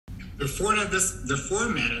The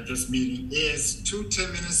format of this meeting is 2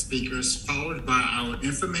 10-minute speakers followed by our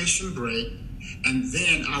information break, and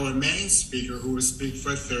then our main speaker who will speak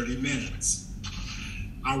for 30 minutes.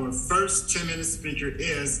 Our first 10-minute speaker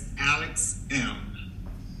is Alex M.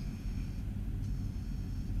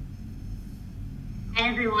 Hi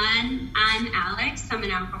everyone, I'm Alex. I'm an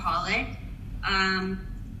alcoholic. I'm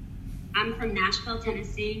from Nashville,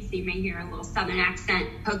 Tennessee, so you may hear a little southern accent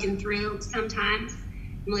poking through sometimes.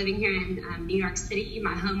 I'm living here in New York City.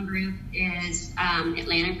 My home group is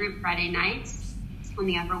Atlanta Group Friday nights on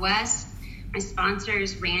the Upper West. My sponsor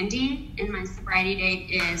is Randy, and my sobriety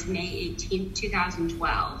date is May 18th,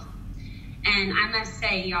 2012. And I must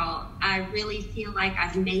say, y'all, I really feel like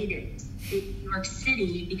I've made it in New York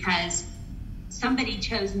City because somebody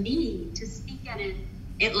chose me to speak at an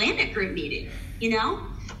Atlantic Group meeting, you know?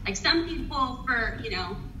 Like some people for,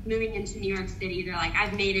 moving into New York City, they're like,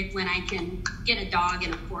 I've made it when I can get a dog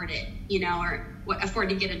and afford it, or afford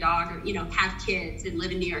to get a dog or, have kids and live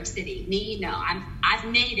in New York City. Me, no, I've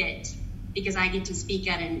made it because I get to speak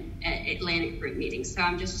at an Atlantic Group meeting. So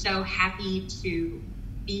I'm just so happy to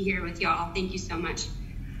be here with y'all. Thank you so much.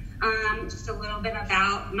 Just a little bit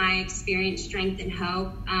about my experience, strength, and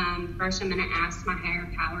hope. First, I'm going to ask my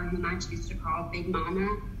higher power, whom I choose to call Big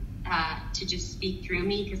Mama, to just speak through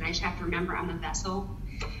me because I just have to remember I'm a vessel.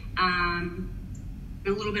 A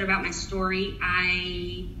little bit about my story.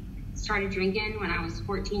 I started drinking when I was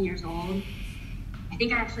 14 years old. I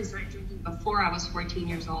think I actually started drinking before I was 14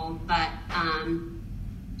 years old, but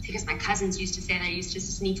because my cousins used to say that I used to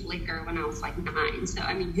sneak liquor when I was like 9. So,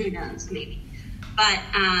 who knows, maybe. But,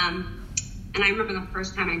 and I remember the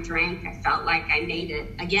first time I drank, I felt like I made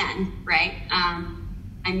it again, right?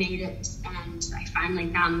 I made it, and I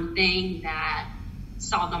finally found the thing that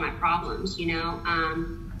solved all my problems,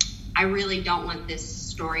 I really don't want this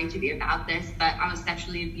story to be about this, but I was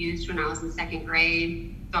sexually abused when I was in 2nd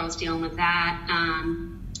grade, so I was dealing with that.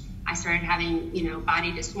 I started having,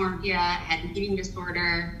 body dysmorphia, I had an eating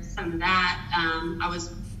disorder, some of that. I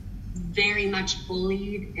was very much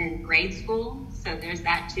bullied in grade school, so there's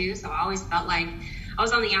that too. So I always felt like I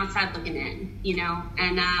was on the outside looking in,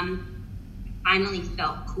 and finally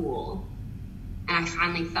felt cool, and I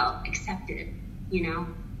finally felt accepted,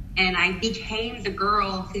 and I became the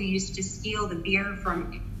girl who used to steal the beer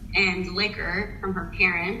and liquor from her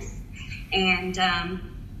parents and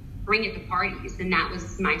bring it to parties, and that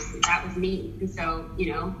was me. And so,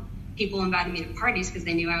 people invited me to parties because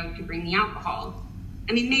they knew I could bring the alcohol.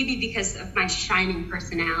 Maybe because of my shining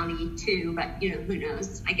personality too, but who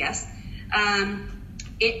knows, I guess.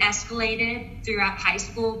 It escalated throughout high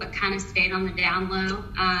school, but kind of stayed on the down low.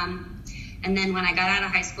 And then when I got out of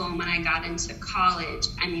high school and when I got into college,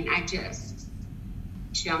 I just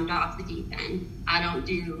jumped off the deep end.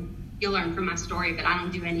 You'll learn from my story, but I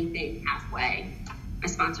don't do anything halfway. My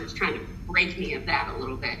sponsor is trying to break me of that a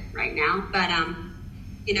little bit right now. But,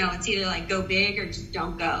 it's either like go big or just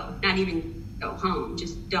don't go. Not even go home,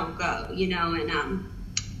 just don't go, and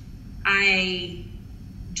I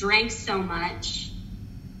drank so much,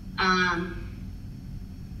 and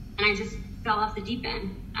I just fell off the deep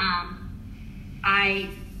end. I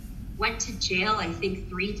went to jail, I think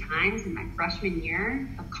 3 times in my freshman year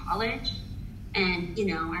of college, and,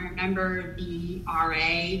 I remember the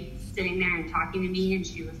RA sitting there and talking to me, and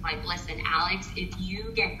she was like, listen, Alex, if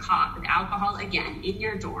you get caught with alcohol again in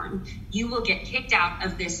your dorm, you will get kicked out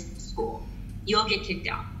of this school. You'll get kicked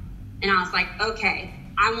out. And I was like, okay,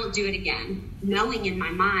 I won't do it again. Knowing in my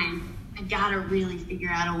mind, I gotta really figure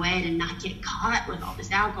out a way to not get caught with all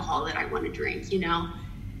this alcohol that I want to drink,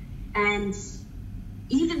 And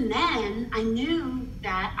even then, I knew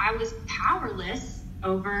that I was powerless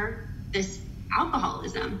over this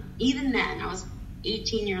alcoholism. Even then, I was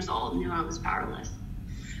 18 years old, knew I was powerless.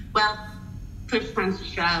 Well, push comes to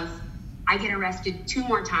shove, I get arrested 2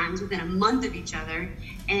 more times within a month of each other,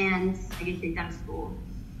 and I get kicked out of school.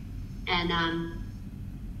 And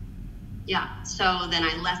so then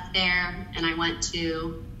I left there and I went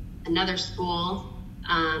to another school,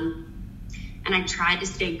 and I tried to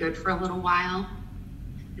stay good for a little while,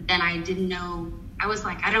 but then I didn't know. I was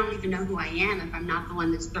like, I don't even know who I am if I'm not the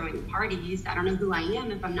one that's throwing parties. I don't know who I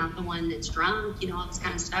am if I'm not the one that's drunk, all this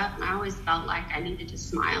kind of stuff. And I always felt like I needed to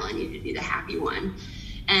smile. I needed to be the happy one.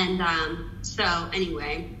 And so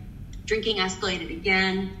anyway, drinking escalated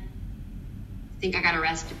again. I think I got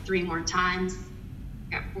arrested 3 more times.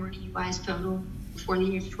 Got 4 DUIs total before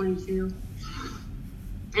the age of 22.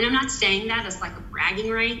 And I'm not saying that as like a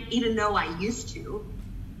bragging right, even though I used to.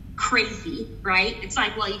 Crazy, right? It's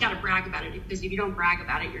like, well, you got to brag about it, because if you don't brag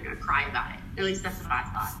about it, you're going to cry about it. At least that's what I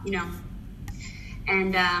thought,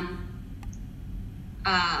 And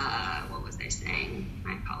saying.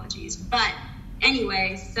 My apologies. But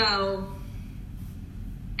anyway, so,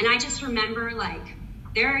 and I just remember, like,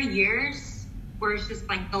 there are years where it's just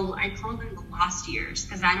like, I call them the lost years,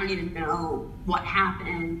 because I don't even know what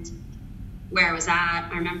happened, where I was at.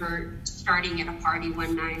 I remember starting at a party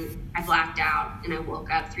one night. I blacked out, and I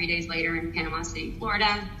woke up 3 days later in Panama City,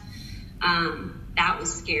 Florida. That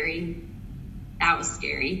was scary. That was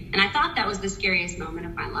scary. And I thought that was the scariest moment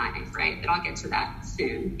of my life, right? But I'll get to that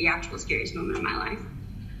soon, the actual scariest moment of my life.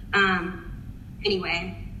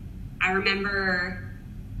 Anyway, I remember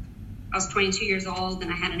I was 22 years old,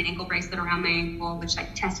 and I had an ankle bracelet around my ankle, which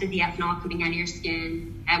like tested the ethanol coming out of your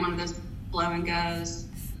skin. I had one of those blow and goes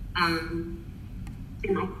in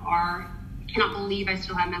my car. I cannot believe I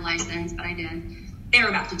still have my license, but I did. They were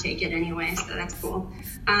about to take it anyway, so that's cool.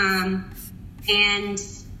 And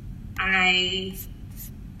I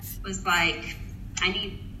was like,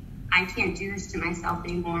 I can't do this to myself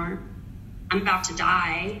anymore. I'm about to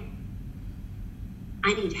die.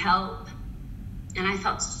 I need help. And I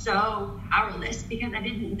felt so powerless because I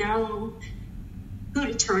didn't know who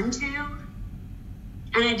to turn to.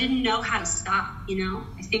 And I didn't know how to stop, you know?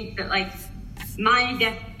 I think that, like,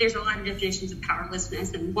 there's a lot of definitions of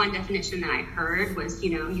powerlessness. And one definition that I heard was,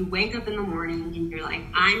 you know, you wake up in the morning and you're like,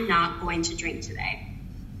 I'm not going to drink today.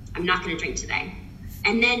 I'm not going to drink today.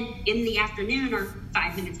 And then in the afternoon or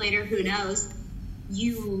 5 minutes later, who knows,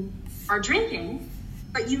 you are drinking,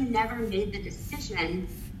 but you never made the decision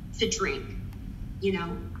to drink, you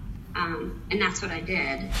know? And that's what I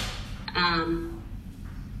did.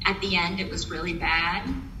 At the end, it was really bad.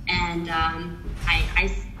 And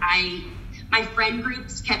my friend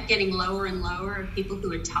groups kept getting lower and lower of people who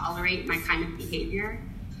would tolerate my kind of behavior.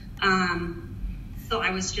 So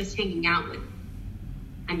I was just hanging out with,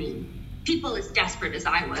 people as desperate as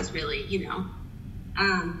I was, really, you know.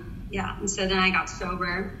 And so then I got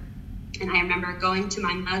sober, and I remember going to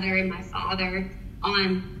my mother and my father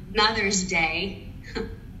on Mother's Day,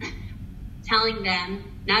 telling them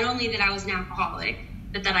not only that I was an alcoholic,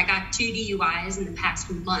 but that I got 2 DUIs in the past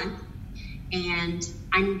month, and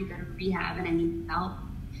I need to go to rehab and I need help.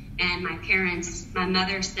 And my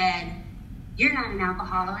mother said, you're not an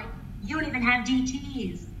alcoholic. You don't even have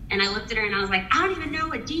DTs. And I looked at her and I was like, I don't even know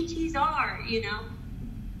what DTs are, you know?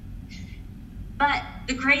 But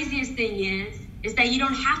the craziest thing is that you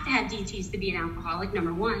don't have to have DTs to be an alcoholic,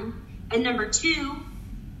 number one. And number two,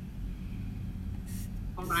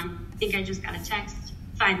 hold on, I think I just got a text.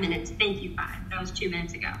 5 minutes. Thank you, 5. That was 2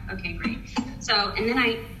 minutes ago. Okay, great. So, and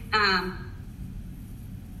then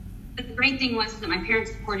but the great thing was that my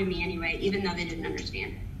parents supported me anyway, even though they didn't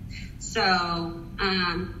understand it. So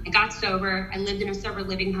I got sober. I lived in a sober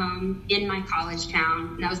living home in my college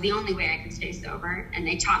town. And that was the only way I could stay sober. And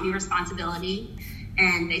they taught me responsibility.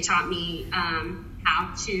 And they taught me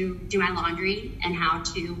how to do my laundry and how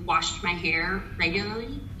to wash my hair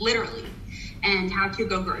regularly, literally, and how to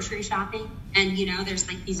go grocery shopping. And, you know, there's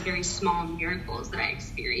like these very small miracles that I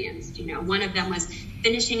experienced. You know, one of them was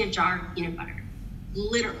finishing a jar of peanut butter,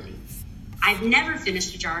 literally. I've never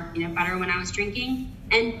finished a jar of peanut butter when I was drinking.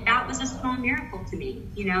 And that was a small miracle to me,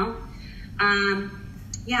 you know?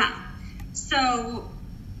 So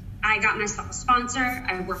I got myself a sponsor.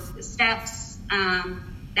 I worked the steps.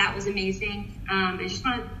 That was amazing. I just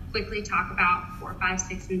want to quickly talk about 4, 5,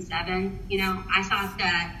 6, and 7. You know, I thought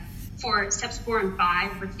that steps 4 and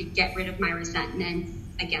 5 were to get rid of my resentment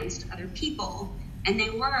against other people. And they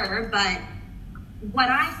were, but what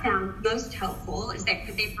I found most helpful is that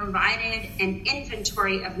they provided an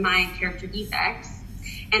inventory of my character defects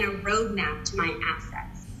and a roadmap to my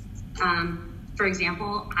assets. For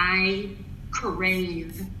example, I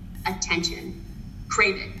crave attention.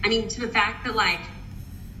 Crave it. I mean, to the fact that, like,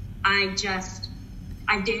 I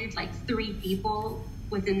dated like 3 people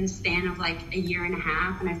within the span of like a year and a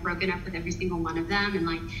half, and I've broken up with every single one of them, and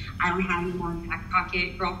like I don't have any more back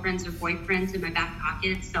pocket girlfriends or boyfriends in my back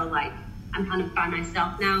pocket, so like I'm kind of by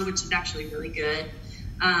myself now, which is actually really good.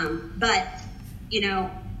 But you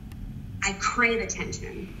know, I crave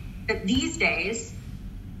attention. But these days,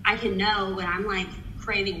 I can know when I'm like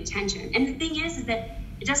craving attention. And the thing is that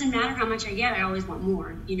it doesn't matter how much I get, I always want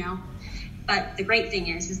more, you know? But the great thing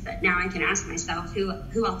is that now I can ask myself,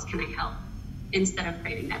 who else can I help instead of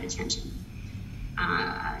craving that attention?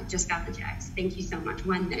 I just got the text. Thank you so much.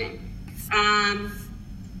 1 minute.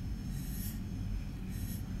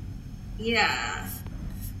 Let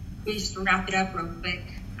me just wrap it up real quick.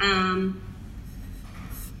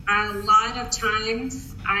 A lot of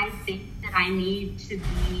times I think that I need to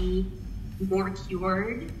be more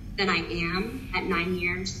cured than I am at 9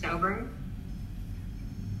 years sober.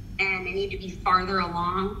 And I need to be farther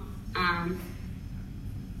along.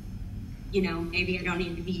 maybe I don't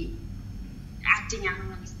need to be acting out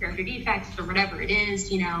on these character defects or whatever it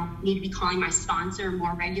is, need to be calling my sponsor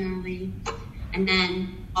more regularly. And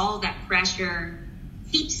then all of that pressure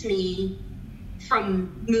keeps me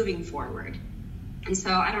from moving forward. And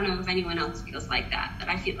so I don't know if anyone else feels like that, but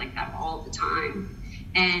I feel like that all the time.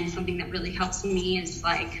 And something that really helps me is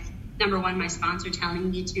like, number one, my sponsor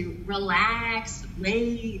telling me to relax,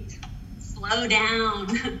 wait, slow down,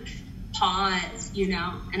 pause,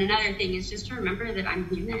 And another thing is just to remember that I'm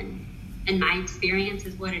human and my experience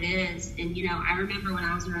is what it is. And, I remember when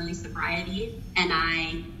I was in early sobriety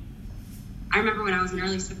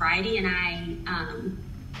and I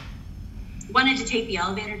wanted to take the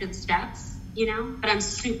elevator to the steps, but I'm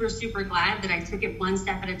super, super glad that I took it one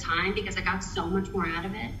step at a time because I got so much more out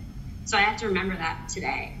of it. So I have to remember that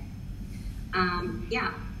today.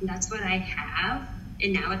 That's what I have.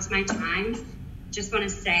 And now it's my time. Just want to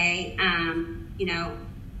say,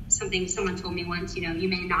 something someone told me once, you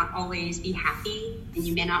may not always be happy and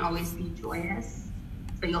you may not always be joyous,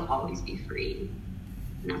 but you'll always be free.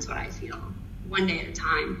 And that's what I feel, one day at a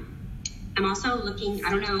time. I'm also looking, I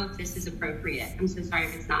don't know if this is appropriate. I'm so sorry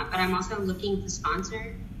if it's not, but I'm also looking to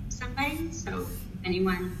sponsor somebody. So if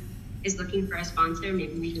anyone is looking for a sponsor,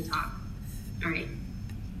 maybe we can talk. All right.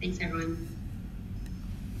 Thanks, everyone.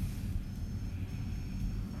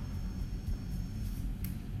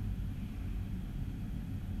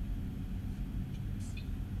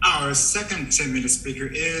 Our second 10-minute speaker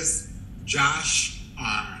is Josh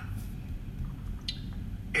R.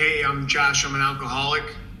 Hey, I'm Josh. I'm an alcoholic.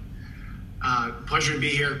 Pleasure to be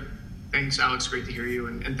here. Thanks, Alex. Great to hear you.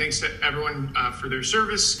 And thanks to everyone for their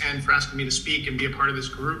service and for asking me to speak and be a part of this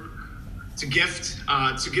group. It's a gift.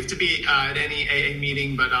 It's a gift to be at any AA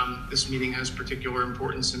meeting, but this meeting has particular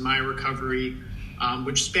importance in my recovery,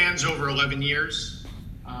 which spans over 11 years.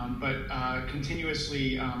 But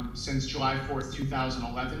continuously since July 4th,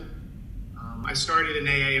 2011. I started in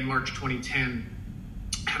AA in March 2010,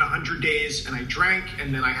 had 100 days and I drank,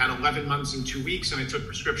 and then I had 11 months and 2 weeks and I took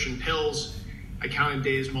prescription pills. I counted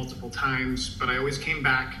days multiple times, but I always came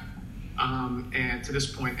back, and to this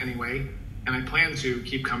point anyway, and I plan to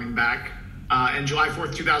keep coming back. And July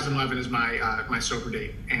 4th, 2011 is my sober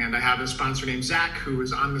date. And I have a sponsor named Zach who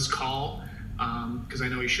is on this call because I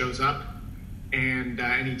know he shows up. And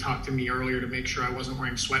he talked to me earlier to make sure I wasn't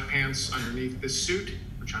wearing sweatpants underneath this suit,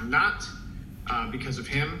 which I'm not, because of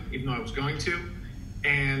him, even though I was going to.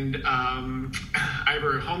 And I have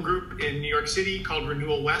a home group in New York City called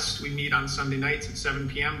Renewal West. We meet on Sunday nights at 7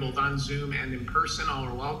 p.m., both on Zoom and in person. All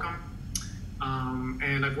are welcome.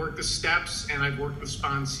 And I've worked the steps and I've worked with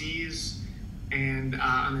sponsees. And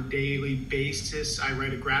on a daily basis, I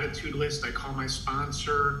write a gratitude list. I call my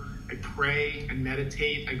sponsor. I pray and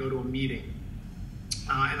meditate. I go to a meeting.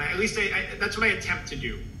 And at least that's what I attempt to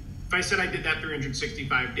do. If I said I did that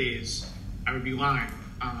 365 days, I would be lying.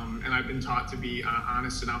 And I've been taught to be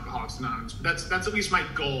honest in Alcoholics Anonymous. But that's at least my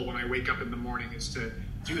goal when I wake up in the morning, is to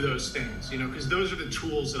do those things, because those are the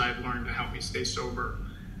tools that I've learned to help me stay sober.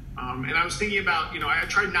 And I was thinking about, I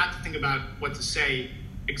tried not to think about what to say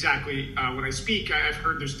exactly when I speak. I've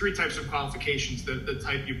heard there's 3 types of qualifications: the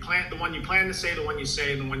type the one you plan to say, the one you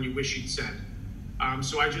say, and the one you wish you'd said.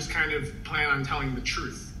 So I just kind of plan on telling the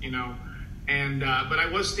truth, And but I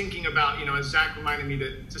was thinking about, as Zach reminded me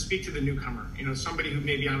to speak to the newcomer, somebody who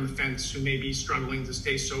may be on the fence, who may be struggling to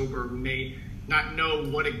stay sober, who may not know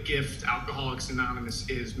what a gift Alcoholics Anonymous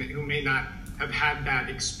is, who may not have had that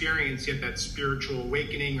experience yet, that spiritual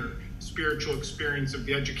awakening or spiritual experience of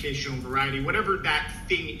the educational variety, whatever that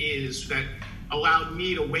thing is that allowed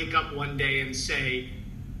me to wake up one day and say,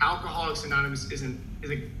 Alcoholics Anonymous is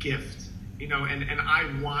a gift. And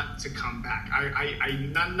I want to come back. I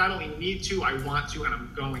not only need to, I want to, and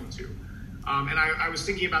I'm going to. And I was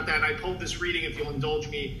thinking about that, and I pulled this reading, if you'll indulge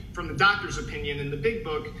me, from the doctor's opinion in the big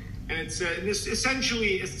book. And this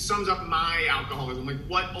essentially sums up my alcoholism, like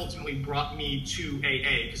what ultimately brought me to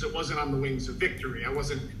AA, because it wasn't on the wings of victory. I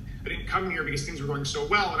didn't come here because things were going so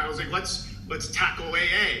well, and I was like, let's tackle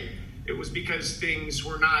AA. It was because things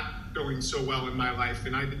were not going so well in my life,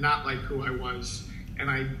 and I did not like who I was. And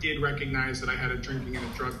I did recognize that I had a drinking and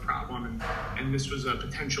a drug problem, and this was a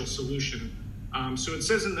potential solution. So it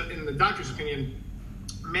says in the doctor's opinion,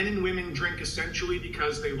 men and women drink essentially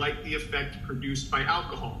because they like the effect produced by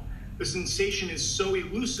alcohol. The sensation is so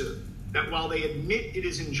elusive that while they admit it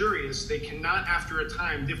is injurious, they cannot after a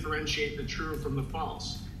time differentiate the true from the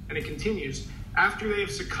false. And it continues, after they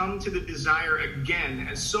have succumbed to the desire again,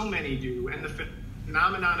 as so many do, and the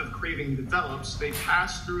phenomenon of craving develops, they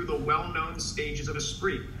pass through the well-known stages of a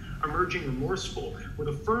spree, emerging remorseful with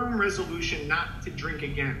a firm resolution not to drink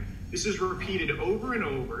again. This is repeated over and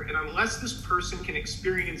over, and unless this person can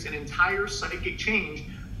experience an entire psychic change,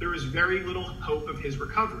 there is very little hope of his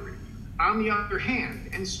recovery. On the other hand,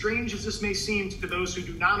 and strange as this may seem to those who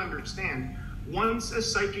do not understand, once a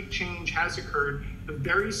psychic change has occurred, the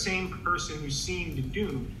very same person who seemed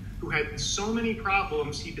doomed, who had so many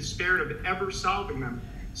problems he despaired of ever solving them,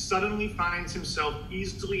 suddenly finds himself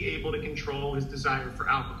easily able to control his desire for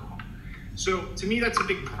alcohol. So to me, that's a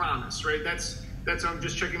big promise, right? That's I'm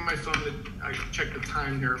just checking my phone. I checked the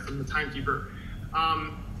time here from the timekeeper.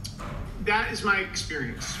 That is my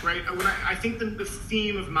experience, right? I think the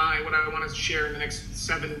theme of what I want to share in the next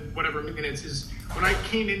 7 whatever minutes is when I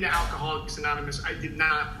came into Alcoholics Anonymous, I did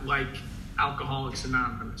not like Alcoholics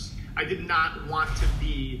Anonymous. I did not want to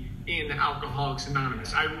be in Alcoholics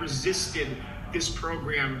Anonymous. I resisted this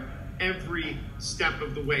program every step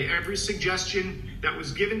of the way. Every suggestion that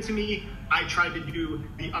was given to me, I tried to do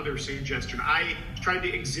the other suggestion. I tried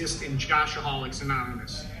to exist in Joshaholics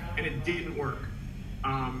Anonymous, and it didn't work.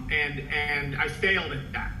 And I failed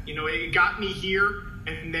at that. You know, it got me here,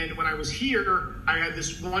 and then when I was here, I had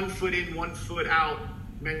this 1 foot in, 1 foot out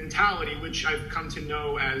mentality, which I've come to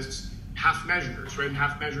know as half measures, right? And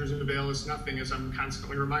half measures avail us nothing, as I'm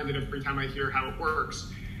constantly reminded every time I hear how it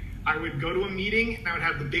works. I would go to a meeting, and I would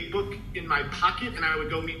have the big book in my pocket, and I would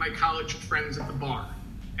go meet my college friends at the bar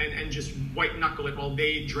and just white knuckle it while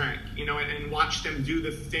they drank, you know, and watch them do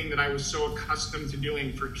the thing that I was so accustomed to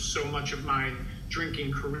doing for so much of my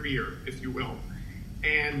drinking career, if you will.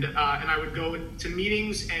 And I would go to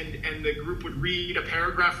meetings, and the group would read a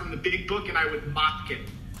paragraph from the big book, and I would mock it.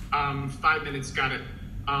 5 minutes, got it.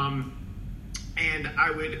 And I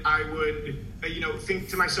would, think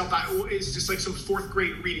to myself, it's just like some 4th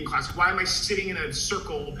grade reading class. Why am I sitting in a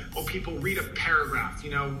circle while people read a paragraph?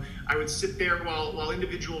 You know, I would sit there while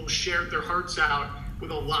individuals shared their hearts out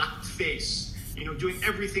with a locked face, you know, doing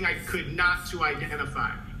everything I could not to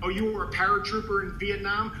identify. Oh, you were a paratrooper in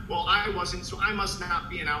Vietnam? Well, I wasn't, so I must not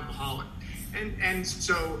be an alcoholic. And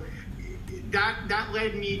so that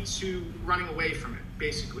led me to running away from it,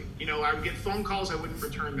 basically. You know, I would get phone calls, I wouldn't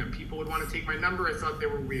return them. People would want to take my number, I thought they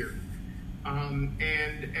were weird.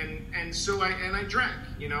 So I drank,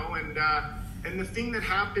 you know, and the thing that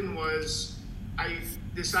happened was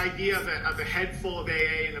this idea of a head full of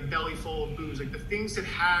AA and a belly full of booze, like the things that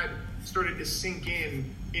had started to sink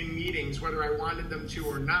in meetings, whether I wanted them to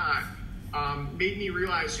or not, made me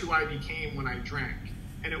realize who I became when I drank.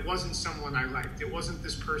 And it wasn't someone I liked. It wasn't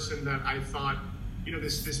this person that I thought, you know,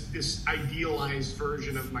 this idealized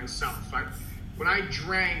version of myself. When I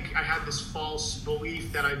drank, I had this false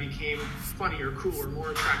belief that I became funnier, cooler, more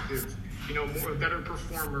attractive, you know, a better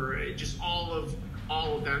performer. Just all of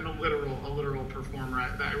that. I'm a literal performer.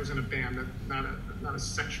 I was in a band, not a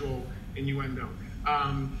sexual innuendo.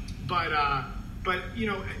 But you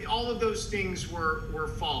know, all of those things were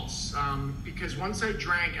false, because once I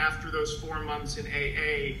drank after those 4 months in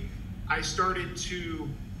AA, I started to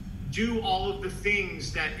do all of the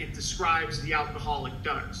things that it describes the alcoholic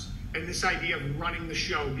does. And this idea of running the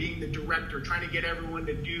show, being the director, trying to get everyone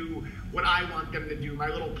to do what I want them to do, my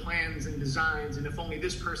little plans and designs, and if only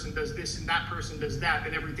this person does this and that person does that,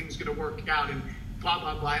 then everything's going to work out, and blah,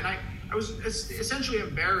 blah, blah. And I was essentially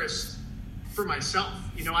embarrassed for myself.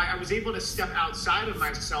 You know, I was able to step outside of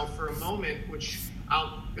myself for a moment, which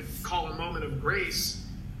I'll call a moment of grace,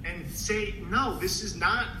 and say, no, this is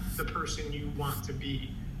not the person you want to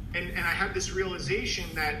be. And I had this realization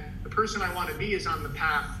that the person I want to be is on the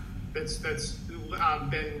path that's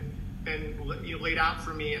been laid out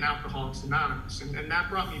for me in Alcoholics Anonymous. And that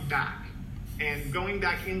brought me back. And going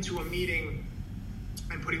back into a meeting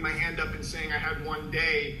and putting my hand up and saying I had one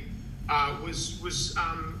day was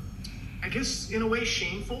I guess in a way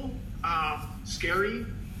shameful, scary,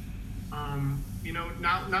 you know,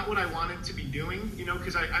 not what I wanted to be doing, you know,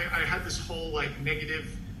 because I had this whole like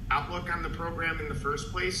negative outlook on the program in the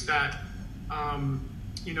first place that,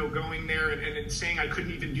 you know, going there and saying I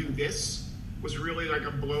couldn't even do this was really like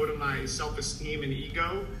a blow to my self-esteem and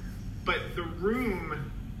ego. But the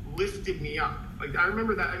room lifted me up. Like, I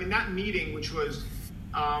remember that, I mean, that meeting, which was,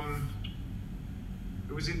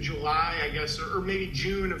 it was in July, I guess, or maybe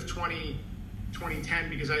June of 2010,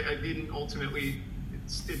 because I didn't ultimately,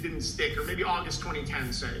 it didn't stick, or maybe August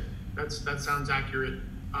 2010, say. That sounds accurate.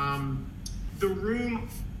 The room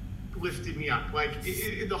lifted me up. Like,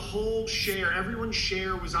 the whole share, everyone's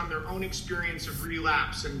share was on their own experience of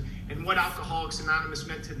relapse and what Alcoholics Anonymous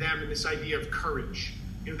meant to them, and this idea of courage.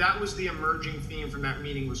 You know, that was the emerging theme from that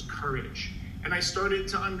meeting, was courage. And I started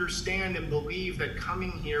to understand and believe that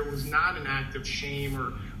coming here was not an act of shame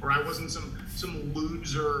or I wasn't some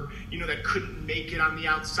loser, that couldn't make it on the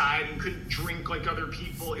outside and couldn't drink like other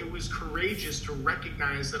people. It was courageous to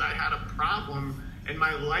recognize that I had a problem and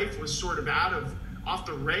my life was sort of off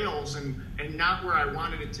the rails and not where I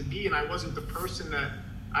wanted it to be. And I wasn't the person that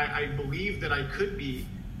I believed that I could be,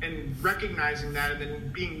 and recognizing that and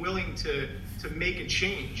then being willing to make a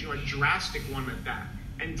change, a drastic one at that,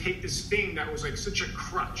 and take this thing that was like such a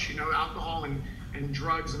crutch, alcohol and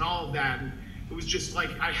drugs and all of that. And it was just like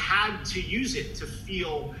I had to use it to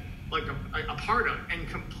feel like a part of it, and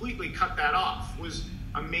completely cut that off was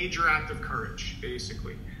a major act of courage,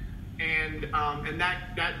 basically. And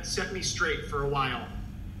that set me straight for a while.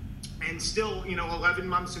 And still, 11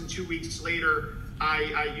 months and 2 weeks later,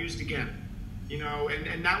 I used again,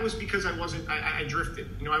 and that was because I drifted.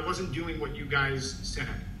 I wasn't doing what you guys said,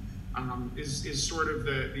 is sort of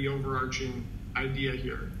the overarching idea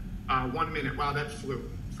here. 1 minute, wow, that flew.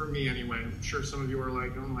 For me anyway. I'm sure some of you are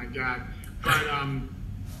like, oh my God. But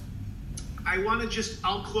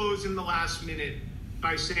I'll close in the last minute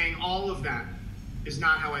by saying all of that is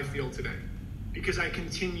not how I feel today, because I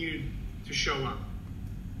continued to show up.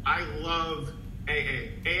 I love AA.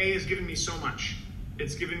 AA has given me so much.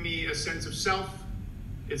 It's given me a sense of self.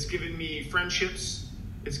 It's given me friendships.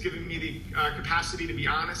 It's given me the capacity to be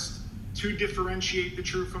honest, to differentiate the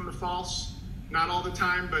true from the false. Not all the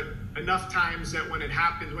time, but enough times that when it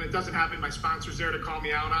doesn't happen, my sponsor's there to call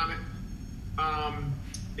me out on it.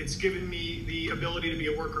 It's given me the ability to be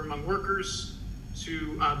a worker among workers,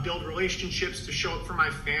 to build relationships, to show up for my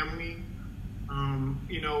family,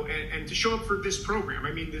 and to show up for this program.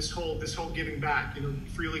 I mean, this whole giving back,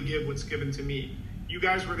 freely give what's given to me. You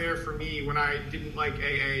guys were there for me when I didn't like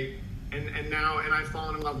AA, and I've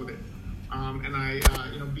fallen in love with it.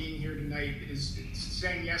 Being here tonight is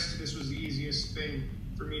saying yes to this was the easiest thing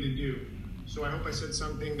for me to do. So I hope I said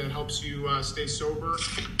something that helps you stay sober.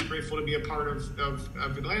 Grateful to be a part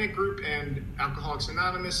of Atlantic Group and Alcoholics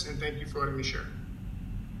Anonymous, and thank you for letting me share.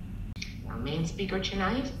 Our main speaker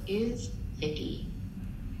tonight is Vicki.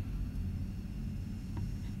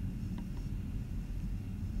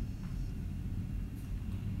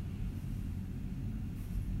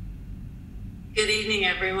 Good evening,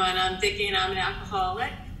 everyone. I'm Vicki, and I'm an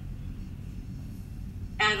alcoholic.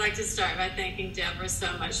 I'd like to start by thanking Deborah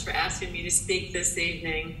so much for asking me to speak this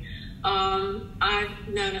evening. I've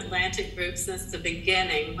known Atlantic Group since the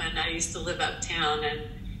beginning when I used to live uptown,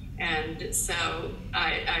 and so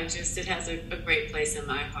it has a great place in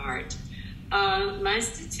my heart. My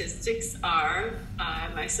statistics are,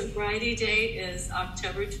 my sobriety date is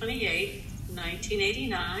October 28th,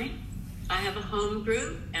 1989. I have a home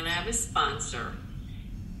group and I have a sponsor.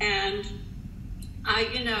 And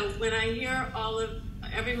when I hear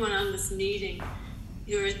everyone on this meeting,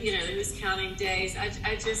 who's counting days,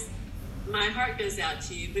 my heart goes out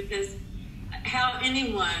to you, because how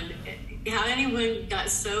anyone got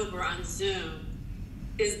sober on Zoom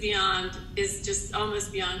is just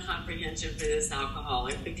almost beyond comprehension for this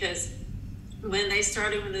alcoholic. Because when the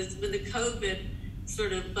COVID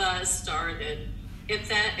sort of buzz started, if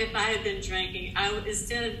I had been drinking,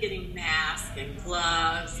 instead of getting masks and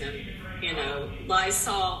gloves and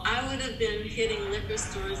Lysol, I would have been hitting liquor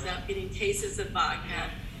stores up, getting cases of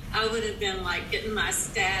vodka. I would have been getting my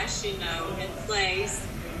stash, in place.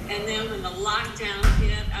 And then when the lockdown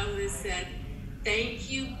hit, I would have said, thank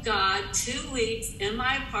you, God, 2 weeks in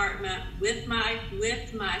my apartment with my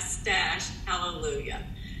stash. Hallelujah.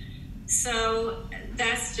 So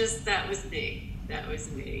that was me.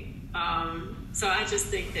 So I just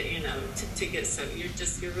think that, to get so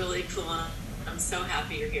you're really cool. I'm so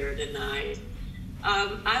happy you're here tonight.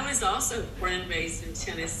 I was also born and raised in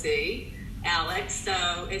Tennessee, Alex,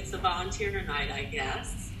 so it's a volunteer night, I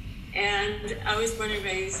guess. And I was born and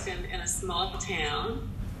raised in a small town,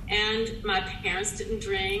 and my parents didn't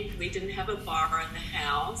drink. We didn't have a bar in the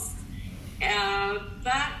house.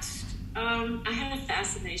 But I had a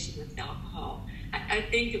fascination with alcohol. I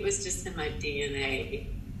think it was just in my DNA.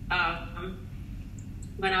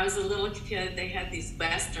 When I was a little kid, they had these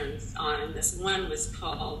Westerns on, and this one was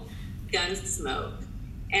called Gunsmoke.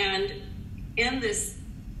 And in this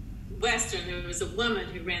Western, there was a woman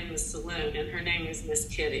who ran the saloon, and her name was Miss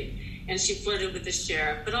Kitty. And she flirted with the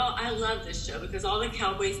sheriff. But I loved this show because all the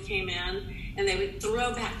cowboys came in, and they would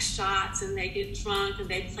throw back shots, and they'd get drunk, and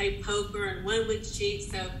they'd play poker, and one would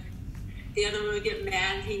cheat, so the other one would get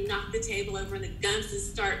mad, and he'd knock the table over, and the guns would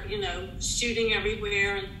start, shooting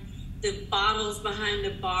everywhere, and the bottles behind the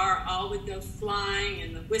bar all would go flying,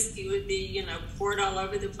 and the whiskey would be, poured all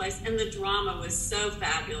over the place. And the drama was so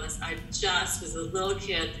fabulous. I just, as a little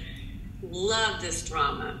kid, loved this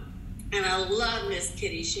drama. And I love Miss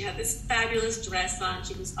Kitty. She had this fabulous dress on.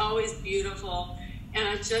 She was always beautiful. And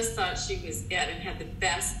I just thought she was it and had the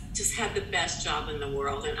best job in the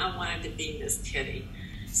world. And I wanted to be Miss Kitty.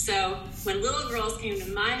 So when little girls came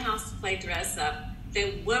to my house to play dress up,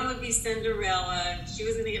 one would be Cinderella. She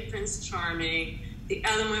was going to get Prince Charming. The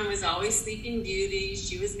other one was always Sleeping Beauty.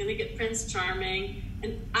 She was going to get Prince Charming.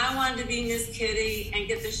 And I wanted to be Miss Kitty and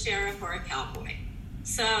get the sheriff or a cowboy.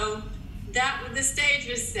 So the stage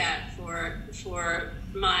was set for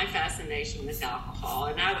my fascination with alcohol.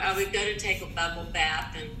 And I would go to take a bubble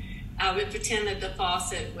bath, and I would pretend that the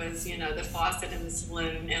faucet was, the faucet in the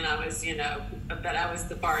saloon, and I was, but I was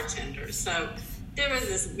the bartender. So there was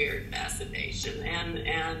this weird fascination.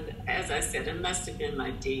 And as I said, it must have been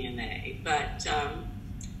my DNA. But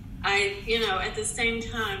at the same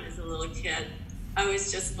time as a little kid, I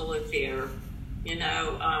was just full of fear.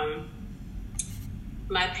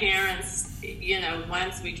 My parents,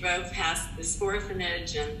 once we drove past this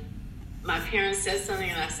orphanage, and my parents said something,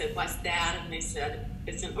 and I said, "What's that?" And they said,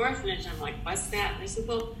 "It's an orphanage." I'm like, "What's that?" And they said,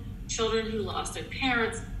 "Well, children who lost their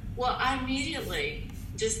parents." Well, I immediately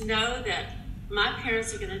just know that my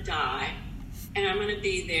parents are going to die, and I'm going to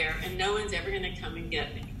be there, and no one's ever going to come and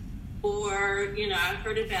get me. Or, I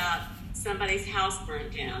heard about somebody's house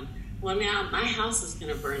burned down. Well, now my house is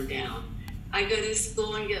going to burn down. I go to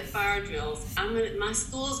school and get fire drills. My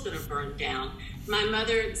school's going to burn down. My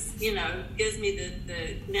mother, gives me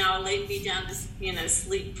the now lay me down to,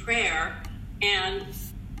 sleep prayer, and,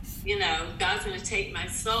 God's going to take my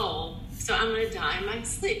soul, so I'm going to die in my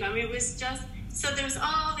sleep. I mean, it was just, so there's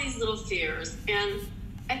all these little fears, and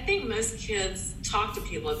I think most kids talk to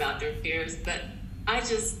people about their fears, but I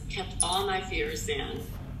just kept all my fears in.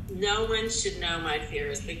 No one should know my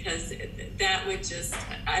fears, because that would just,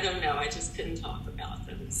 I don't know, I just couldn't talk about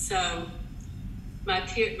them. So my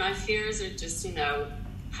fears are just,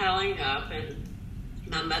 piling up, and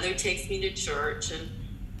my mother takes me to church,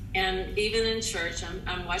 and even in church,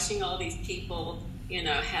 I'm watching all these people,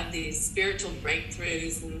 have these spiritual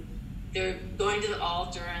breakthroughs, and they're going to the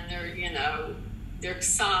altar, and they're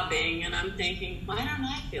sobbing, and I'm thinking, why don't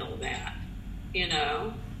I feel that,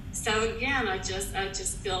 So again, I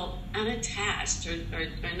just feel unattached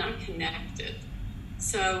or not connected.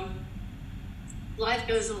 So life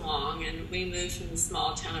goes along, and we moved from the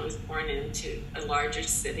small town I was born in to a larger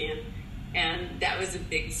city, and that was a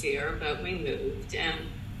big fear, but we moved, and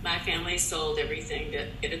my family sold everything to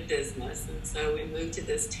get a business, and so we moved to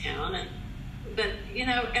this town, but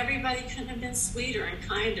everybody couldn't have been sweeter and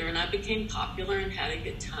kinder, and I became popular and had a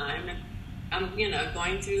good time, and I'm,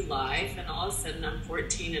 going through life, and all of a sudden I'm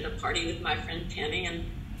 14 at a party with my friend Penny, and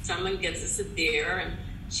someone gives us a beer, and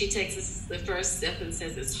she takes the first sip and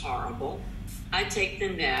says it's horrible. I take the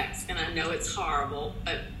next, and I know it's horrible,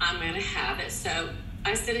 but I'm going to have it. So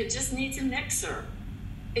I said, it just needs a mixer.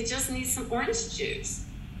 It just needs some orange juice.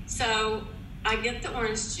 So I get the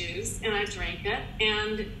orange juice, and I drink it,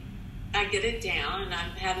 and I get it down, and I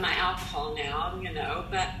have my alcohol now,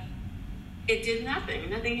 but it did nothing.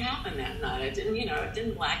 Nothing happened that night. It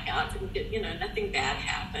didn't black out. Nothing bad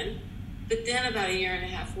happened. But then about a year and a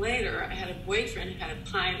half later, I had a boyfriend who had a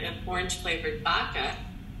pint of orange-flavored vodka,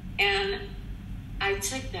 and I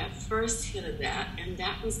took that first hit of that, and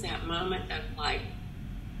that was that moment of,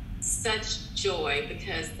 such joy,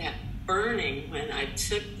 because that burning when I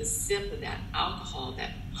took the sip of that alcohol,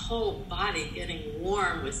 that whole body getting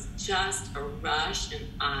warm was just a rush, and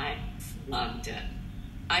I loved it.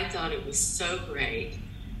 I thought it was so great.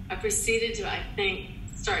 I proceeded to,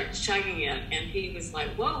 start chugging it, and he was like,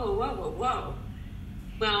 whoa, whoa, whoa, whoa, whoa.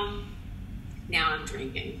 Well, now I'm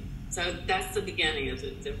drinking. So that's the beginning of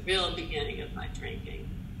the real beginning of my drinking.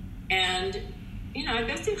 And, I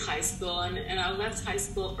go through high school, and I left high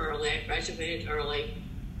school early. I graduated early,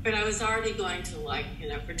 but I was already going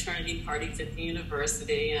to fraternity parties at the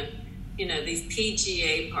university, and, these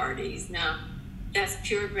PGA parties. Now, that's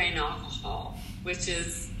pure grain alcohol, which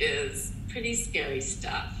is pretty scary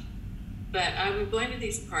stuff. But I was going to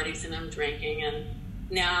these parties, and I'm drinking, and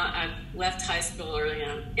now I've left high school early,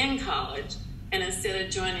 and I'm in college, and instead of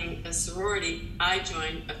joining a sorority, I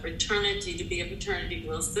joined a fraternity to be a fraternity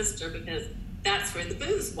little sister, because that's where the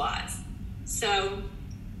booze was. So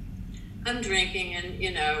I'm drinking,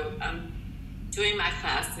 and, I'm doing my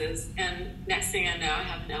classes, and next thing I know, I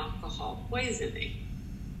have an alcohol poisoning.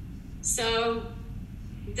 So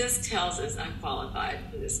this tells us I'm qualified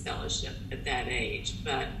for this fellowship at that age,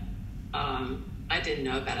 but I didn't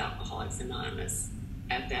know about Alcoholics Anonymous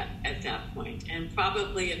at that point, and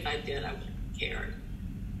probably if I did, I wouldn't have cared.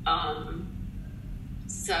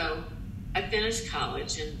 So I finished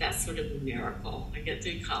college, and that's sort of a miracle. I get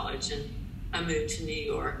through college, and I moved to New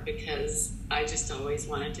York because I just always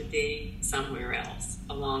wanted to be somewhere else,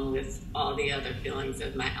 along with all the other feelings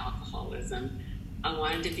of my alcoholism. I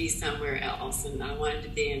wanted to be somewhere else, and I wanted to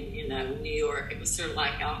be in, New York. It was sort of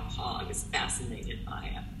like alcohol. I was fascinated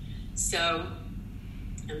by it. So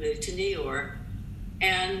I moved to New York,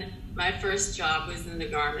 and my first job was in the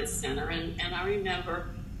garment center. And I remember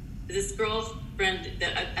this girlfriend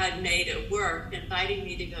that I'd made at work inviting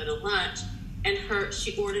me to go to lunch, and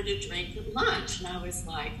she ordered a drink at lunch. And I was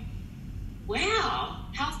like, wow,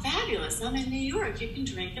 how fabulous. I'm in New York. You can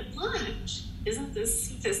drink at lunch. Isn't this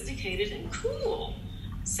sophisticated and cool?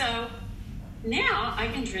 So now I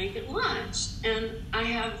can drink at lunch. And I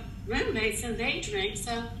have roommates and they drink,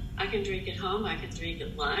 so I can drink at home, I can drink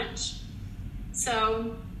at lunch.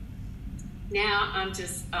 So now I'm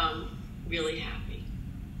just really happy.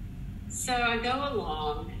 So I go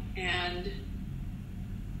along, and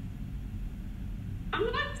I'm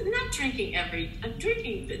not drinking I'm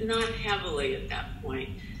drinking, but not heavily at that point.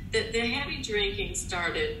 The heavy drinking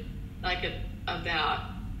started it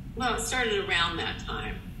started around that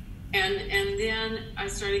time. And then I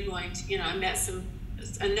started going to, I met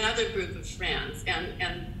another group of friends,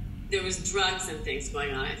 and there was drugs and things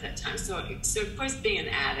going on at that time. So of course, being an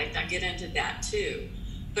addict, I get into that too.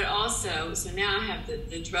 But also, so now I have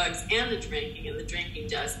the drugs and the drinking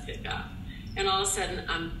does pick up. And all of a sudden,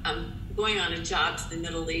 I'm going on a job to the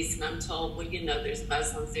Middle East, and I'm told, well, there's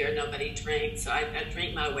Muslims there, nobody drinks. So I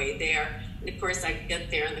drink my way there. And of course, I get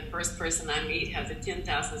there, and the first person I meet has a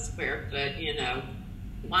 10,000 square foot,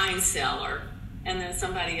 wine cellar. And then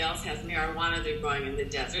somebody else has marijuana they're growing in the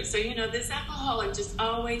desert. So, this alcoholic just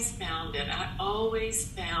always found it. I always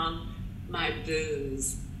found my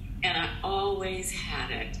booze, and I always had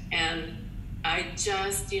it. And I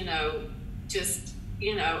just,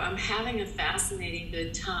 I'm having a fascinating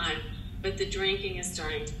good time, but the drinking is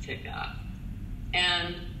starting to pick up.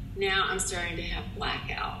 And now I'm starting to have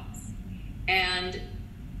blackouts. And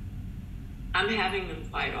I'm having them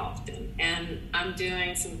quite often, and I'm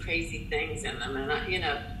doing some crazy things in them. And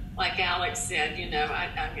like Alex said,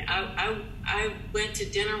 I went to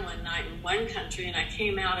dinner one night in one country, and I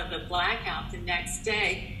came out of a blackout the next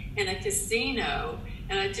day in a casino,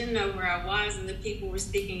 and I didn't know where I was, and the people were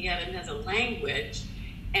speaking yet another language,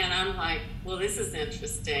 and I'm like, well, this is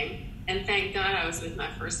interesting. And thank God I was with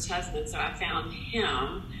my first husband, so I found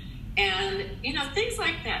him. And, things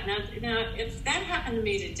like that. Now, if that happened to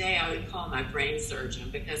me today, I would call my brain surgeon,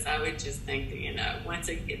 because I would just think that,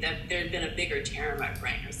 that there had been a bigger tear in my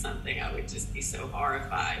brain or something, I would just be so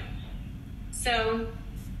horrified. So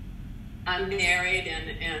I'm married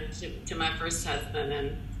and to my first husband,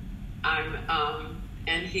 and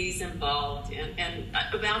and he's involved. And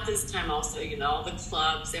about this time also, all the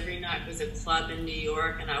clubs, every night was a club in New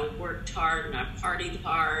York, and I worked hard and I partied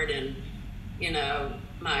hard, and,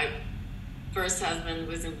 my first husband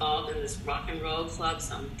was involved in this rock and roll club,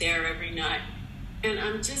 so I'm there every night. And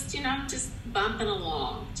I'm just, I'm just bumping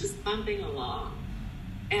along.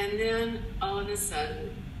 And then all of a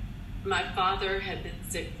sudden, my father had been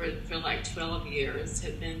sick for like 12 years,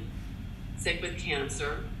 had been sick with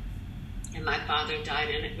cancer, and my father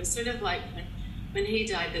died. And it was sort of like when he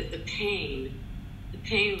died, that the pain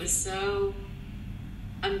was so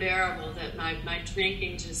unbearable that my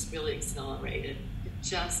drinking just really accelerated.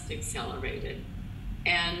 Just accelerated.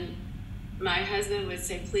 And my husband would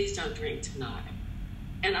say, please don't drink tonight.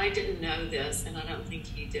 And I didn't know this, and I don't think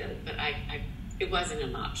he did, but it wasn't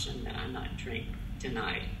an option that I not drink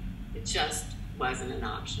tonight. It just wasn't an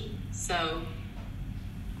option. So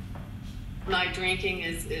my drinking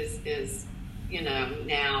is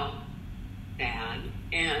now bad.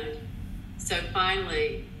 And so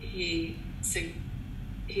finally he said,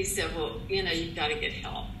 well, you've got to get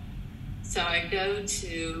help. So I go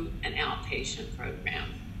to an outpatient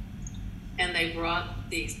program, and they brought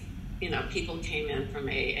these, people came in from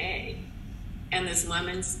AA, and this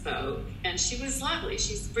woman spoke, and she was lovely.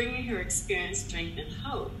 She's bringing her experience, strength, and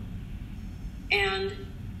hope. And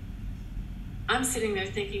I'm sitting there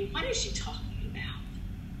thinking, what is she talking about?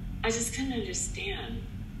 I just couldn't understand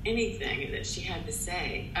anything that she had to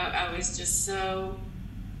say. I was just so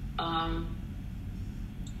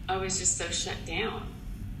shut down.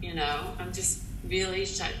 I'm just really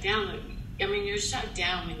shut down. I mean, you're shut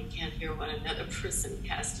down when you can't hear what another person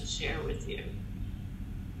has to share with you,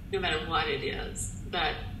 no matter what it is.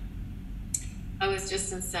 But I was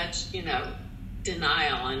just in such, denial.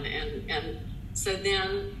 And so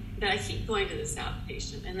then, but I keep going to this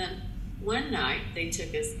outpatient. And then one night they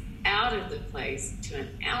took us out of the place to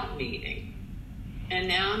an out meeting. And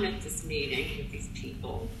now I'm at this meeting with these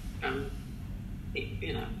people from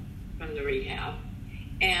the rehab.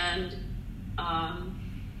 And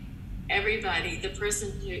everybody, the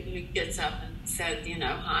person who gets up and said,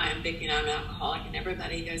 hi, I'm Vicki and I'm an alcoholic, and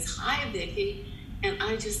everybody goes, hi, Vicki. And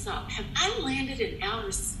I just thought, have I landed in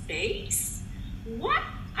outer space? What?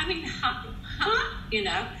 I mean, huh?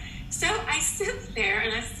 So I sit there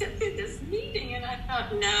and I sit through this meeting and I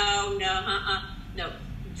thought, no,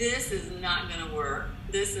 this is not going to work.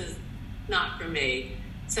 This is not for me.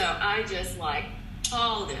 So I just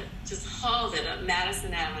hauled it up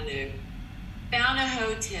Madison Avenue, found a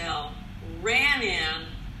hotel, ran in,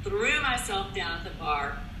 threw myself down at the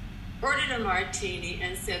bar, ordered a martini,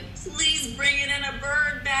 and said, please bring it in a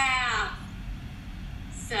bird bath.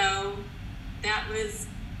 So that was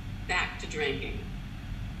back to drinking.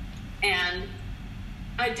 And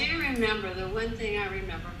I do remember, the one thing I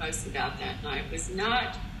remember most about that night was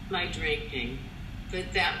not my drinking,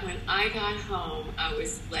 but that when I got home, I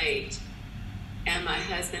was late. And my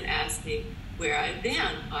husband asked me where I'd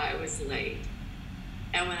been, why I was late.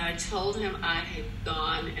 And when I told him I had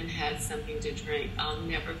gone and had something to drink, I'll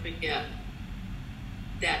never forget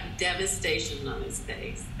that devastation on his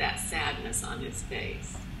face, that sadness on his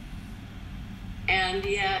face. And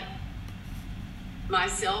yet, my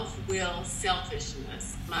self-will,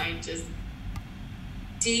 selfishness, my just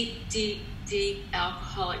deep, deep, deep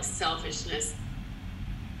alcoholic selfishness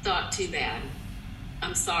thought, too bad.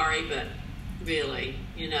 I'm sorry, but really,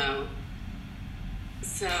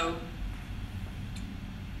 So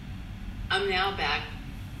I'm now back,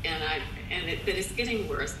 but it's getting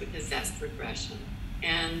worse because that's progression.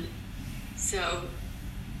 And so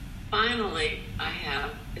finally I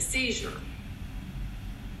have a seizure.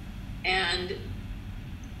 And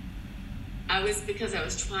because I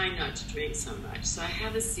was trying not to drink so much. So I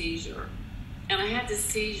have a seizure. And I had the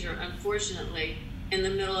seizure, unfortunately, in the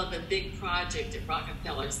middle of a big project at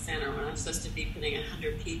Rockefeller Center when I'm supposed to be putting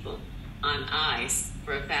 100 people on ice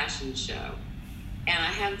for a fashion show. And I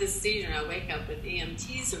have this seizure, and I wake up with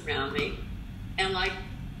EMTs around me, and I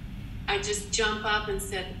just jump up and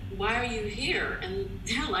said, why are you here? And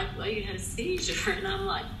they're like, well, you had a seizure. And I'm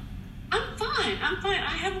like, I'm fine.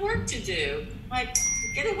 I have work to do.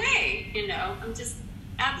 Get away, I'm just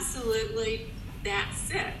absolutely that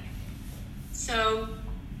sick. So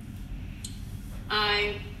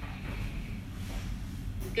I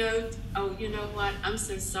go, you know what? I'm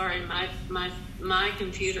so sorry. My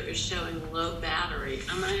computer is showing low battery.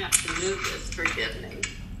 I'm going to have to move this. Forgive me.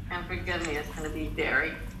 And forgive me, it's going to be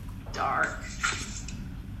very dark.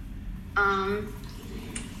 How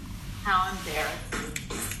embarrassing.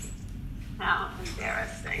 How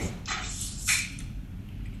embarrassing.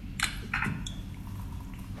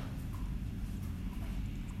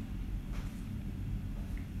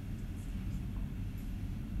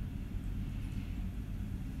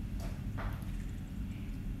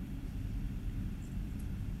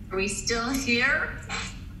 Are we still here?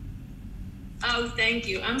 Oh, thank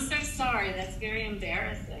you. I'm so sorry. That's very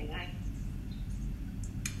embarrassing.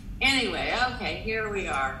 Anyway, okay, here we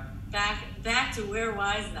are. Back to where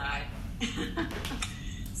was I?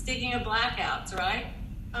 Speaking of blackouts, right?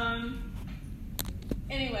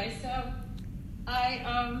 Anyway, so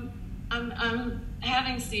I'm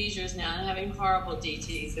having seizures now. I'm having horrible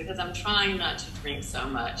DTs because I'm trying not to drink so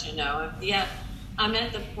much, Yet I'm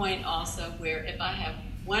at the point also where if I have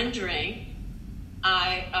one drink,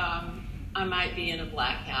 I might be in a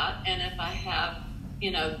blackout, and if I have,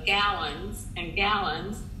 gallons and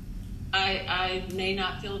gallons, I may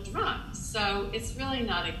not feel drunk. So it's really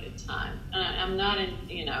not a good time. I'm not in,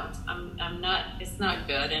 I'm not. It's not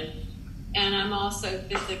good, and I'm also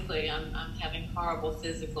physically, I'm having horrible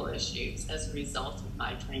physical issues as a result of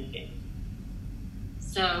my drinking.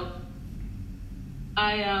 So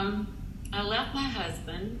I left my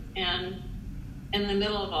husband, and in the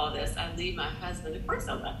middle of all this, I leave my husband. Of course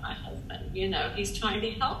I left my husband. He's trying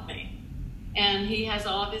to help me. And he has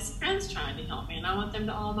all of his friends trying to help me. And I want them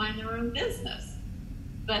to all mind their own business.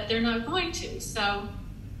 But they're not going to. So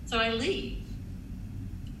I leave.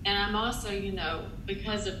 And I'm also,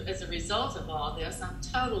 as a result of all this, I'm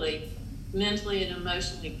totally mentally and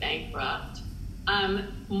emotionally bankrupt.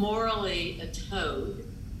 I'm morally a toad.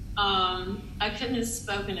 I couldn't have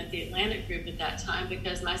spoken at the Atlantic group at that time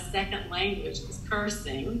because my second language was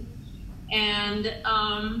cursing. And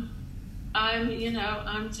I'm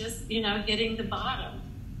just, hitting the bottom.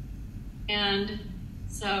 And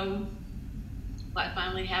so what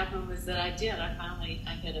finally happened was that I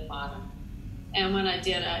hit a bottom. And when I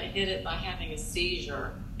did, I hit it by having a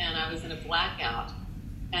seizure, and I was in a blackout.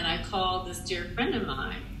 And I called this dear friend of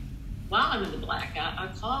mine. While I'm in the blackout, I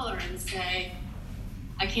call her and say,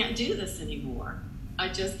 I can't do this anymore. I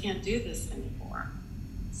just can't do this anymore.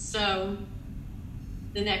 So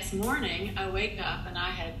the next morning, I wake up and I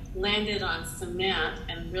had landed on cement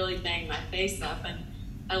and really banged my face up. And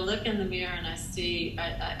I look in the mirror and I see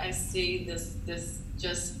this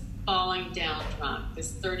just falling down drunk,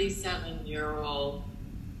 this 37-year-old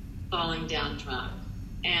falling down drunk.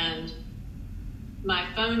 And my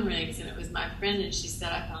phone rings and it was my friend, and she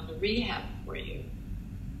said, I found a rehab for you.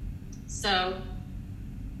 So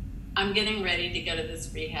I'm getting ready to go to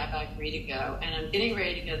this rehab. I agree to go, and I'm getting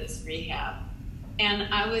ready to go to this rehab.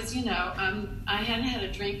 And I was, I hadn't had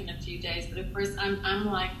a drink in a few days, but of course I'm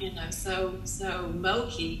like, so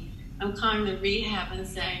mokey. I'm calling the rehab and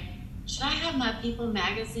saying, should I have my People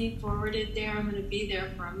magazine forwarded there? I'm going to be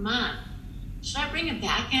there for a month. Should I bring a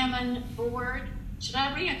backgammon board? Should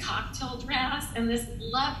I bring a cocktail dress? And this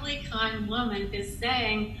lovely, kind woman is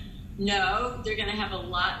saying, no, they're going to have a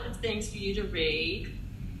lot of things for you to read.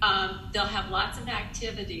 They'll have lots of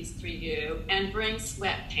activities for you, and bring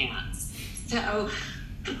sweatpants. So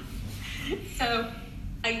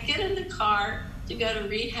I get in the car to go to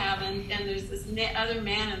rehab, and there's this other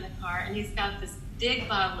man in the car, and he's got this big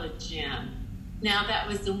bottle of gin. Now that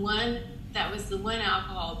was the one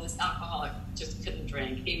alcohol this alcoholic just couldn't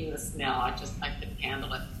drink, even the smell. I couldn't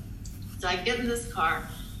handle it. So I get in this car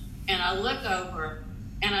and I look over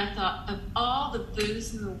and I thought, of all the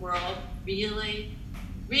booze in the world, really,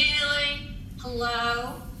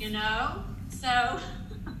 hello, So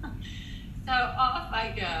so off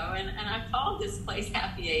I go, and I called this place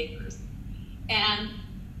Happy Acres. And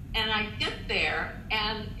I get there,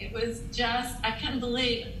 and it was just, I couldn't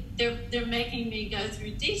believe they're making me go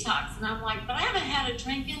through detox. And I'm like, but I haven't had a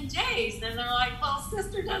drink in days. And they're like, well,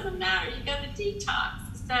 sister, doesn't matter. You go to detox.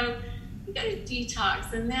 So we go to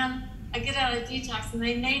detox, and then I get out of detox, and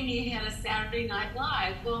they made me head of Saturday Night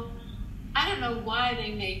Live. Well, I don't know why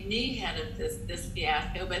they made me head of this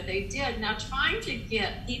fiasco, but they did. Now, trying to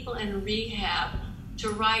get people in rehab to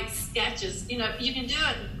write sketches, you can do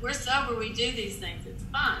it. We're sober, we do these things. It's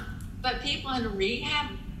fun. But people in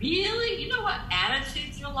rehab, really? You know what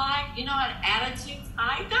attitudes you're like? You know what attitudes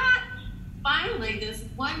I got? Finally, this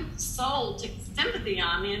one soul took sympathy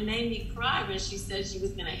on me and made me cry when she said she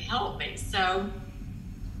was going to help me. So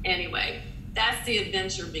anyway, that's the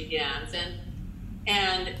adventure begins.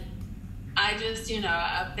 And I just,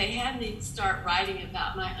 they had me start writing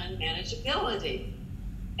about my unmanageability.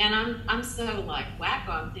 And I'm so like wacko.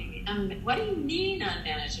 I'm thinking, what do you mean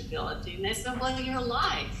unmanageability? And they said, well, your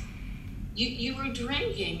life. You were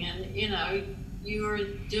drinking, and you were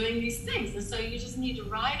doing these things, and so you just need to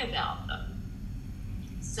write about them.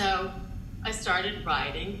 So I started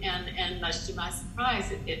writing, and much to my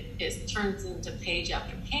surprise, it turns into page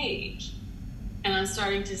after page, and I'm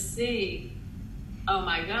starting to see, oh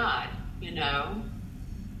my God, and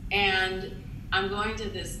I'm going to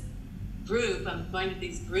this group. I'm going to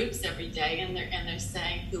these groups every day, and they're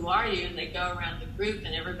saying, who are you? And they go around the group,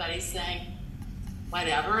 and everybody's saying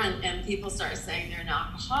whatever, and people start saying they're an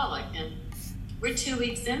alcoholic. And we're 2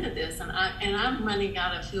 weeks into this, and I'm running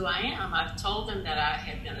out of who I am. I've told them that I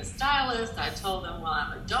had been a stylist. I told them, well,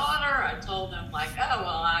 I'm a daughter. I told them, like, oh,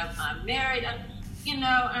 well, I'm married.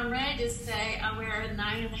 I'm ready to say I wear a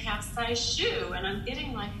 9.5 size shoe, and I'm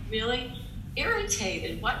getting like really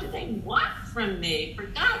irritated. What do they want from me, for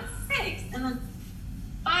God's sakes? And then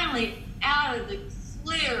finally, out of the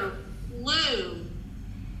clear blue,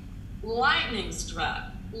 lightning struck,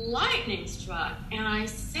 and I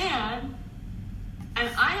said, and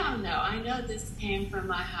I don't know, I know this came from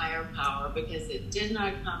my higher power, because it did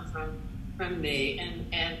not come from me,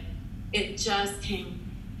 and it just came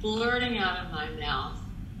blurting out of my mouth.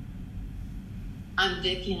 I'm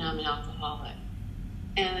Vicki, and I'm an alcoholic.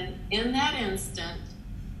 And in that instant,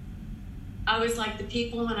 I was like the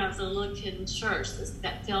people when I was a little kid in church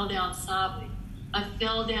that fell down sobbing. I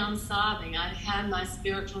fell down sobbing. I had my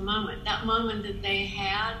spiritual moment. That moment that they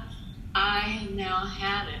had, I now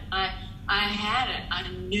had it. I had it. I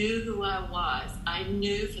knew who I was. I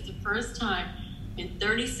knew for the first time in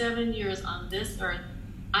 37 years on this earth,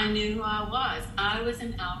 I knew who I was. I was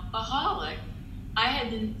an alcoholic. I had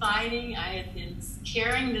been fighting. I had been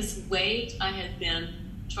carrying this weight. I had been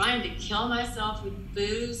trying to kill myself with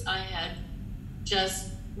booze. I had just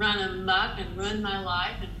run amok and ruined my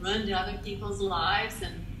life and ruined other people's lives.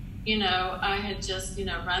 And, I had just,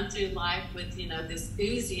 run through life with, this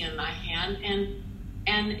Uzi in my hand.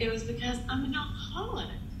 And it was because I'm an alcoholic.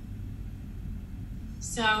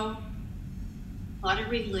 So what a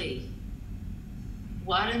relief.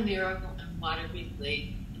 What a miracle, and what a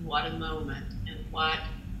relief, and what a moment, and what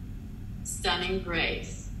stunning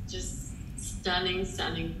grace. Just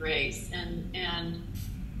stunning grace. And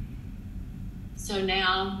so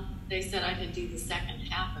now they said I could do the second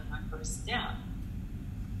half of my first step.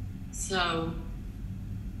 so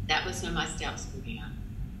that was when my steps began.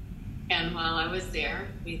 And while I was there,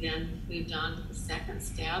 we then moved on to the second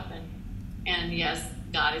step. And yes,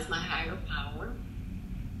 God is my higher power.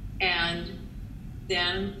 And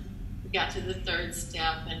then we got to the third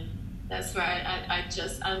step, and that's where I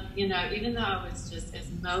even though I was just as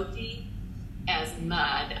mopey as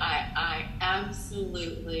mud, I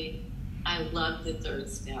absolutely, I loved the third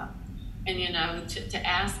step. And, to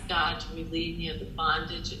ask God to relieve me of the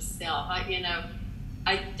bondage itself. I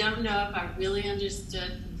don't know if I really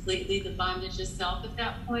understood completely the bondage itself at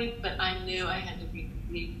that point, but I knew I had to be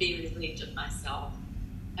relieved of myself.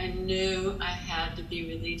 I knew I had to be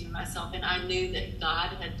relieved of myself, and I knew that God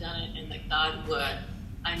had done it and that God would.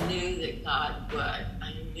 I knew that God would.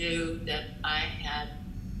 I knew that I had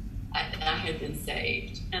been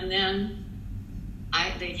saved. And then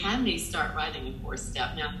they had me start writing a fourth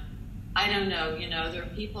step. Now, I don't know, there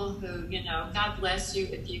are people who, God bless you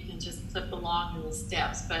if you can just clip along in the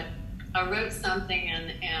steps, but I wrote something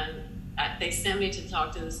and they sent me to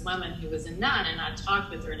talk to this woman who was a nun, and I talked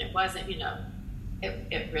with her, and it wasn't,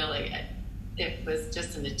 it was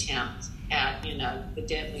just an attempt at, the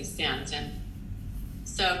deadly sins. And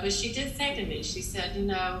so, but she did say to me, she said,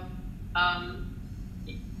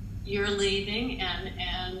 you're leaving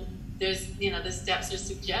and there's, the steps are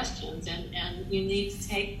suggestions and you need to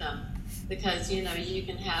take them because, you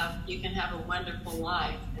can have a wonderful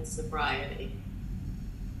life in sobriety.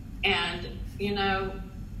 And,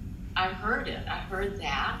 I heard it. I heard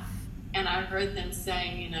that. And I heard them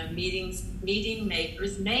saying, meeting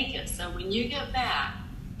makers make it. So when you get back,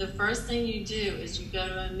 the first thing you do is you go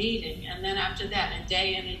to a meeting. And then after that, a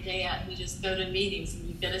day in and day out, you just go to meetings and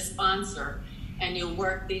you get a sponsor and you'll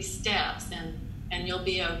work these steps and you'll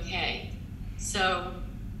be okay. So,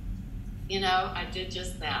 I did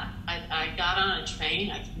just that. I got on a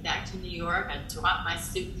train. I came back to New York. I dropped my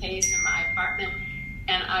suitcase in my apartment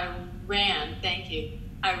and I ran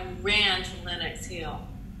to Lenox Hill.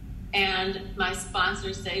 And my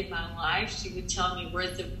sponsor saved my life. She would tell me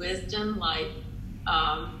words of wisdom like,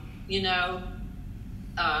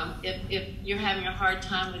 if you're having a hard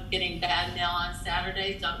time with getting bad mail on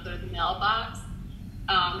Saturdays, don't go to the mailbox.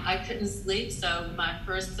 I couldn't sleep, so my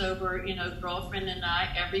first sober, girlfriend and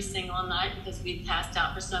I, every single night, because we passed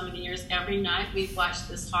out for so many years, every night we watched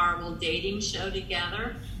this horrible dating show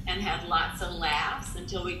together and had lots of laughs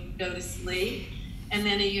until we could go to sleep. And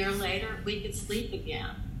then a year later, we could sleep again.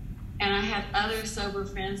 And I had other sober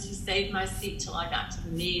friends who saved my seat till I got to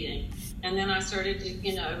the meeting. And then I started to,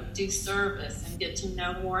 do service and get to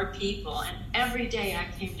know more people. And every day I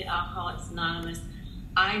came to Alcoholics Anonymous,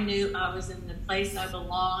 I knew I was in the place I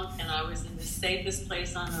belonged, and I was in the safest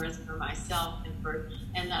place on earth for myself,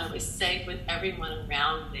 and that I was safe with everyone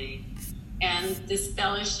around me. And this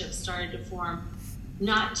fellowship started to form,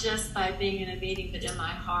 not just by being in a meeting, but in my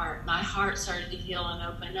heart. My heart started to heal and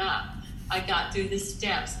open up. I got through the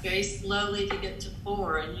steps very slowly to get to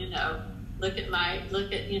 4, and look at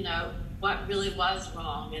what really was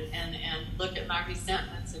wrong, and look at my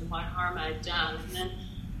resentments and what harm I'd done. And then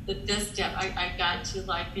the 5th step, I got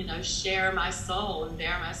to share my soul and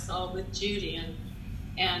bear my soul with Judy,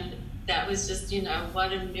 and that was just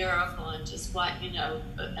what a miracle, and just what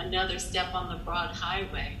another step on the broad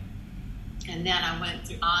highway. And then I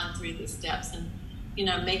went on through the steps and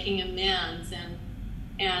making amends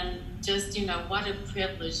and just what a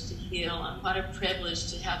privilege to heal, and what a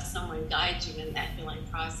privilege to have someone guide you in that healing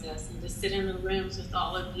process, and to sit in the rooms with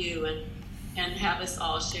all of you and have us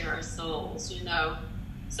all share our souls.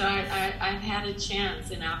 So I've had a chance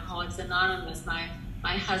in Alcoholics Anonymous. My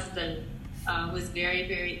husband was very,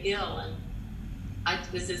 very ill, and I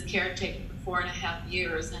was his caretaker for 4.5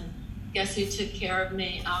 years. And guess who took care of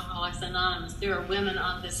me? Alcoholics Anonymous. There are women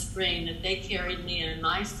on this screen that they carried me in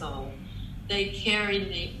my soul. They carried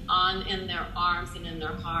me on in their arms and in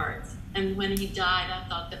their hearts. And when he died, I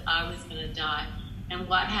thought that I was going to die. And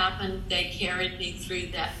what happened? They carried me through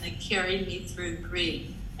that, and they carried me through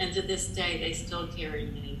grief. And to this day, they still carry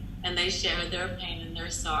me. And they share their pain and their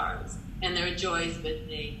sorrows and their joys with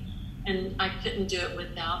me. And I couldn't do it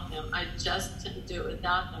without them. I just couldn't do it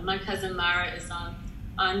without them. My cousin Myra is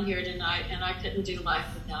on here tonight, and I couldn't do life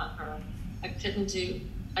without her. I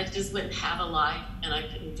just wouldn't have a life, and I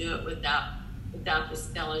couldn't do it without this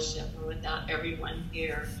fellowship or without everyone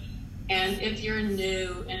here. And if you're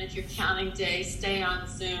new and if you're counting days, stay on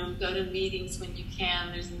Zoom, go to meetings when you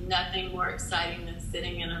can. There's nothing more exciting than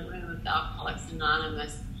sitting in a room with Alcoholics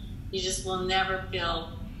Anonymous. You just will never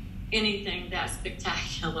feel anything that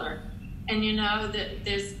spectacular. And you know that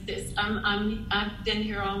I've been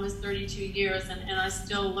here almost 32 years, and I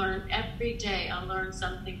still learn every day. I learn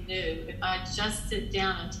something new. If I just sit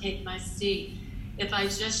down and take my seat, if I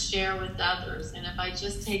just share with others, and if I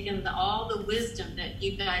just take in all the wisdom that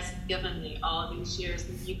you guys have given me all these years,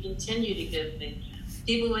 and you continue to give me.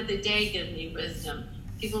 People with the day give me wisdom.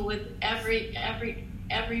 People with every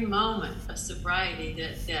moment of sobriety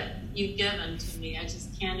that you've given to me, I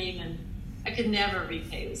just can't even. I could never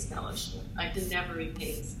repay this fellowship. I could never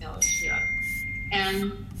repay this fellowship.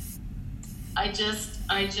 And I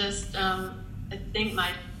think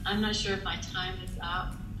I'm not sure if my time is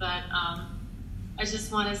up, but I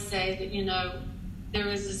just want to say that, you know, there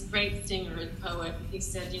was this great singer and poet. He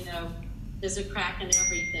said, you know, there's a crack in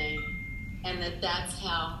everything, and that's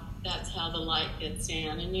how the light gets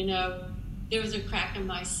in. And, you know, there was a crack in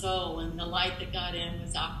my soul, and the light that got in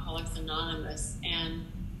was Alcoholics Anonymous. And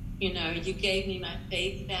you know, you gave me my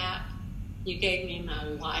faith back. You gave me my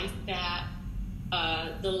life back.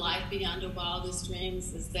 The life beyond the wildest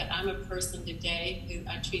dreams is that I'm a person today who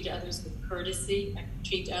I treat others with courtesy. I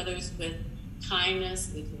treat others with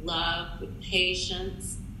kindness, with love, with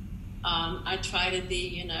patience. I try to be,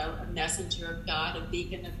 you know, a messenger of God, a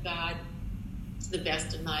beacon of God to the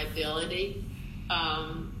best of my ability.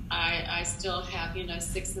 I still have, you know,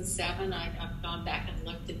 6 and 7. I've gone back and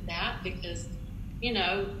looked at that because, you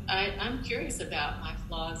know, I'm curious about my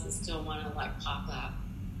flaws that still want to like pop up,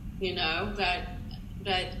 you know, but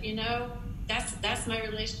you know, that's my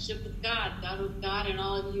relationship with God, and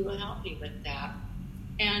all of you will help me with that.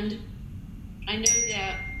 And I know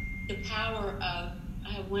that the power of,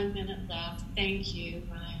 I have 1 minute left. Thank you,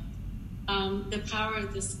 Ryan. The power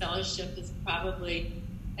of this fellowship is probably,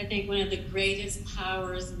 I think, one of the greatest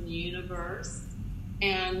powers in the universe.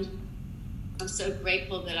 And I'm so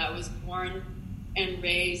grateful that I was born and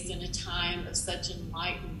raised in a time of such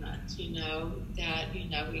enlightenment, you know, that, you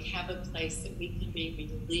know, we have a place that we can be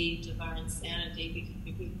relieved of our insanity, we can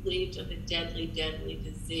be relieved of a deadly, deadly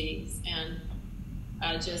disease. And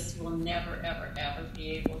I just will never, ever, ever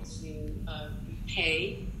be able to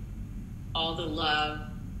repay all the love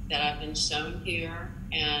that I've been shown here.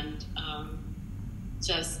 And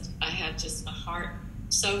I have just a heart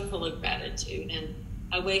so full of gratitude. And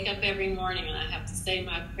I wake up every morning and I have to say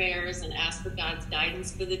my prayers and ask for God's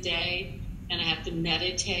guidance for the day. And I have to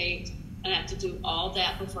meditate. And I have to do all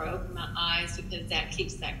that before I open my eyes, because that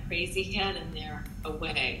keeps that crazy head in there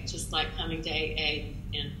away. Just like coming to AA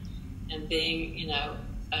and being, you know,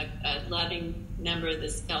 a loving member of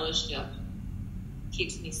this fellowship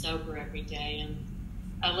keeps me sober every day. And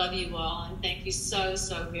I love you all. And thank you so,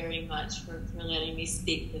 so very much for letting me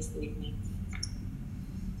speak this evening.